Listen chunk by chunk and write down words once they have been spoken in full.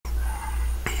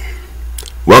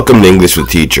Welcome to English with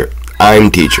Teacher. I'm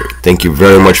Teacher. Thank you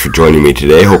very much for joining me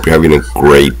today. Hope you're having a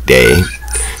great day.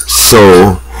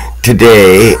 So,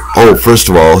 today, first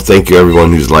of all, thank you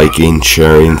everyone who's liking,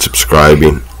 sharing,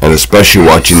 subscribing, and especially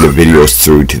watching the videos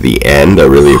through to the end. I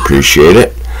really appreciate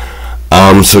it.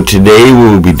 So today we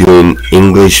will be doing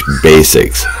English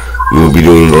basics. We will be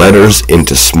doing letters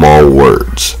into small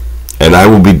words. And I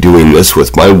will be doing this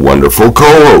with my wonderful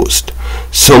co-host.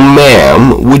 So,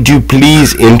 ma'am, would you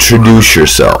please introduce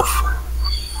yourself?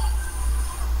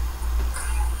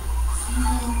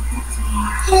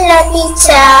 Hello,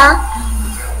 teacher.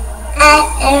 I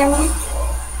am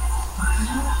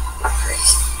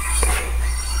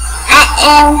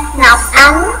Ngọc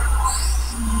Ánh.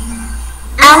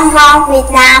 I'm from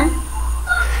Vietnam.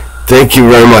 Thank you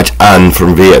very much, Ann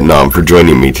from Vietnam, for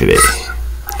joining me today.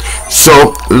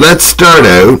 So, let's start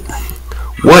out.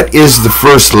 What is the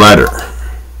first letter?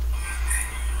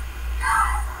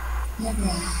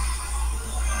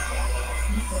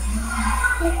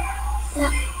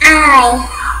 I.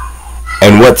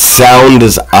 And what sound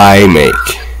does I make?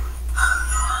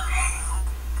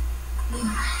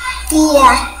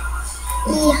 Yeah.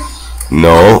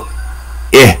 No.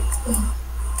 Eh.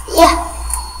 Yeah.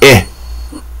 Eh.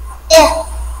 Yeah.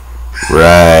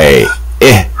 Right.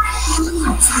 Eh.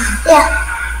 Yeah.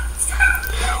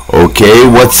 Okay,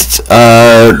 what's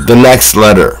the next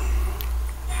letter?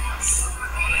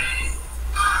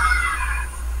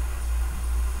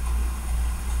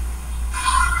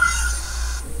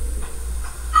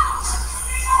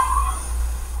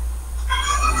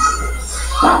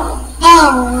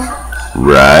 N.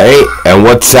 Right. And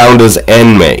what sound does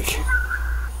N make?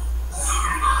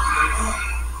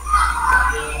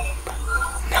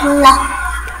 No.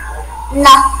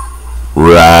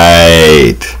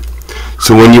 Right.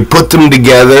 So when you put them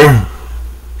together,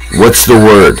 what's the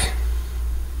word?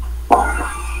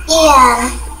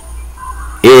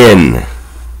 In.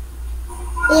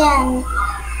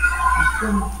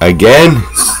 Again?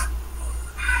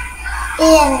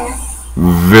 In.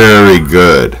 Very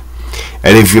good.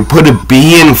 And if you put a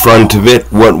B in front of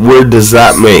it, what word does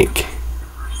that make?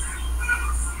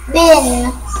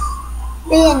 Bin.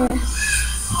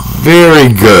 Very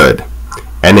good.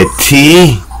 And a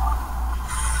T?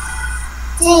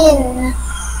 Tin.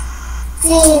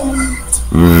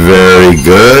 Very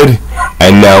good.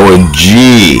 And now a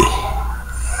G.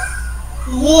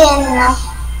 Gin.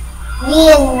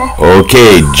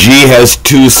 Okay, G has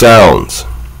two sounds.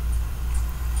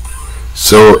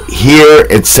 So here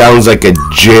it sounds like a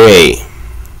J.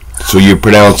 So you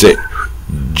pronounce it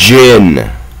gin.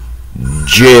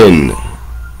 Gin.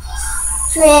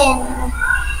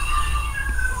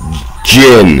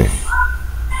 Gin.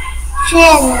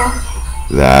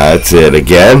 That's it.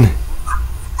 Again.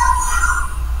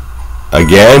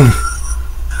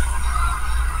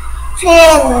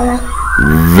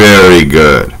 Very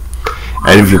good.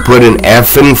 And if you put an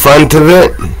F in front of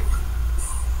it?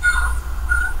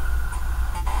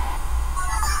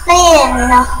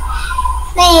 Fin.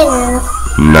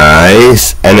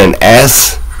 Nice. And an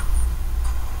S?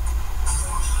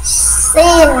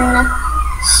 Shin.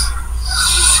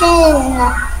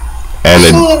 And a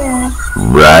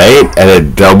right. And a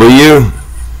W?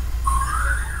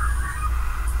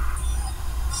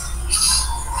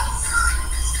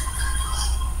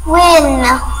 Win.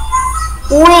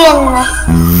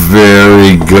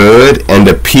 Very good. And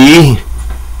a P?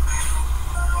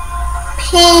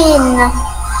 Pin.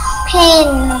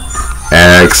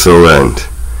 Excellent.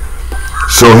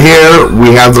 So here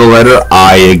we have the letter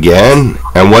I again.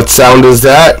 And what sound is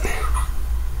that?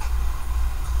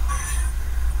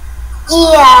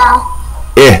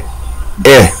 Eh.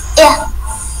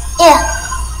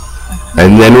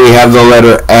 And then we have the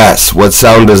letter S. What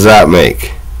sound does that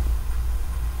make?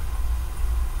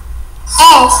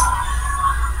 S.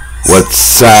 What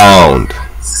sound?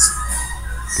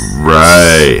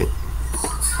 Right.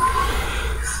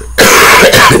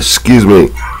 Excuse me.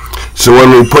 So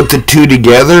when we put the two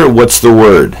together, what's the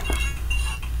word?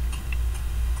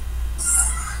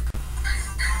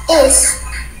 Is.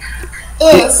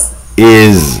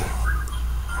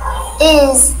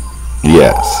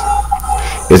 Yes.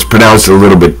 It's pronounced a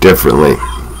little bit differently.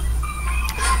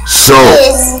 So,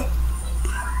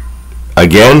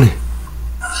 again?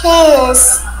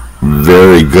 His.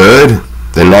 Very good.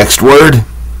 The next word?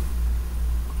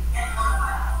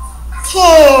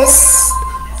 Kiss.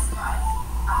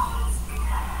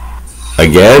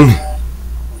 Again?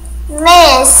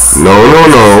 Miss.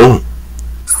 No.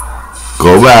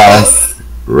 Go back.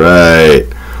 Right.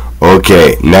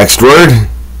 Okay, next word?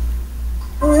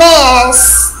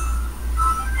 Miss.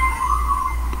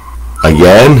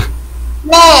 Again?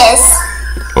 Miss.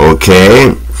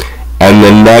 Okay. And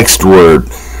the next word.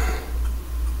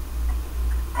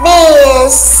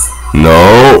 This.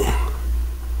 No.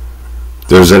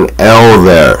 There's an L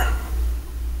there.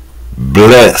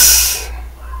 Bliss.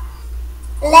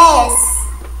 Less.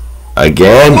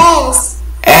 Again. Less.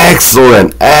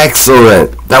 Excellent.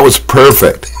 Excellent. That was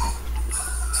perfect.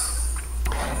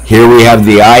 Here we have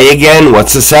the I again.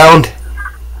 What's the sound?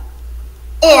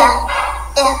 Yeah.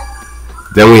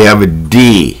 Then we have a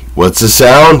D. What's the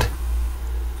sound?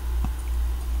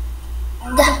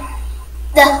 The.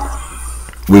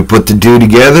 We put the two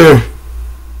together.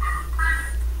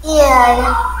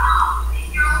 Yeah.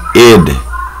 Id.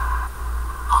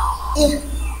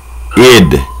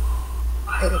 Id.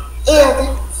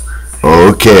 Id.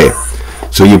 Okay.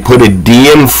 So you put a D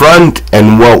in front,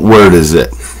 and what word is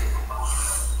it?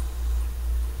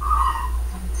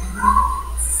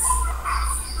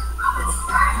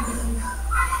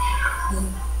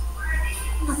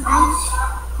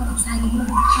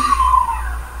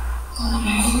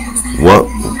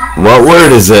 What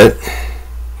word is it?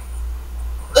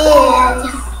 Id.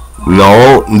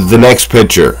 No, the next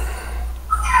picture.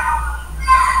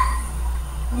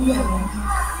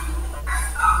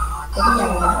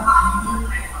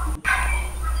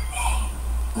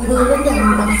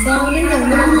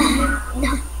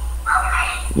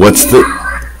 What's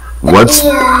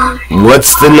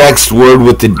the next word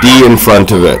with the D in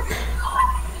front of it?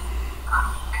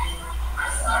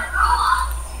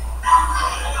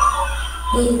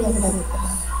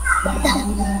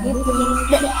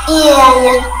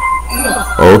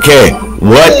 Okay,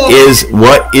 what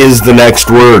is the next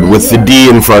word with the D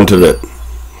in front of it?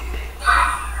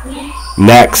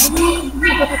 Next.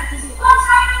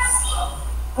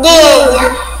 Did.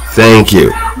 Thank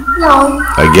you. No.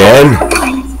 Again.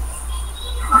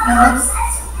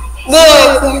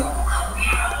 Did.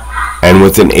 And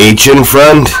with an H in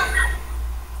front?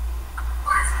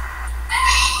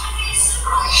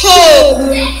 Hid.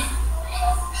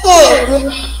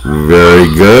 Hid. Very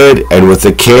good. And with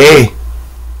a K?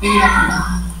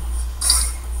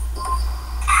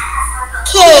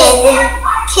 Kid.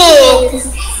 Kid.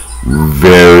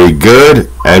 Very good.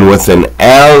 And with an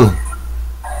L?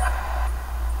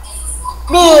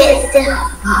 Bid.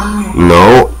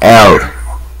 No, L.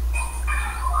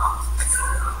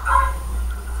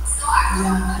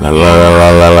 La la la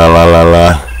la la la la la.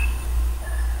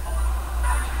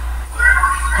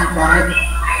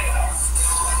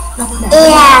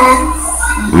 Yeah.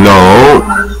 No,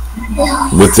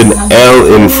 with an L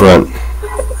in front.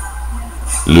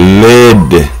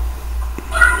 Lid.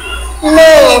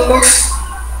 Lid.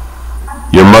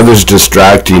 Your mother's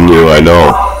distracting you, I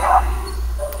know.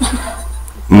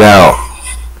 Now,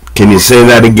 can you say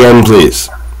that again, please?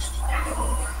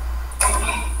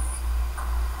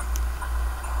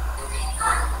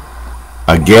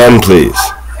 Again, please.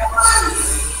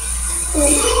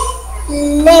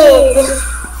 Lid.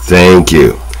 Thank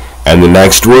you. And the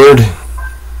next word?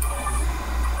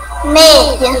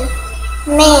 Mid.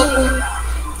 Mid.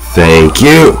 Thank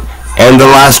you. And the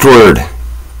last word?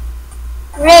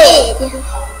 Rid.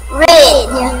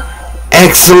 Rid.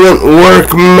 Excellent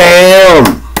work,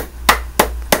 ma'am.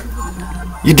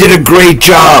 You did a great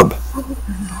job.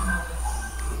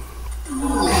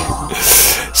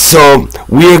 So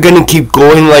we are going to keep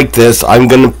going like this. I'm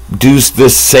going to do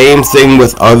this same thing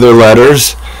with other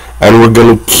letters, and we're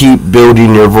going to keep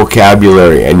building your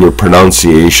vocabulary and your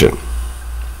pronunciation.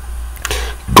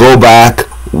 Go back,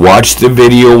 watch the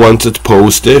video once it's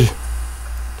posted,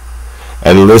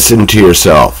 and listen to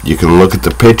yourself. You can look at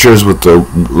the pictures with the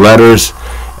letters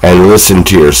and listen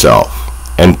to yourself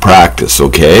and practice,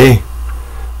 okay?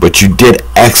 But you did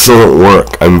excellent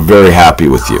work. I'm very happy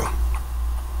with you.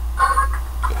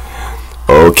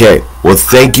 Okay, well,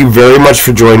 thank you very much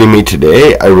for joining me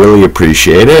today. I really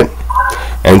appreciate it.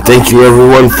 And thank you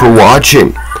everyone for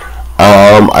watching.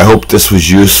 I hope this was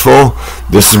useful.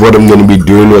 This is what I'm going to be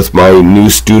doing with my new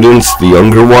students, the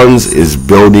younger ones, is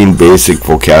building basic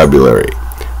vocabulary.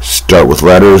 Start with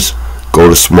letters, go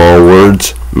to small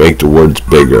words, make the words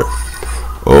bigger.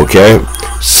 Okay,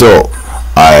 so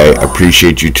I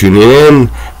appreciate you tuning in,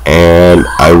 and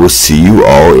I will see you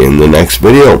all in the next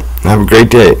video. Have a great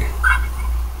day.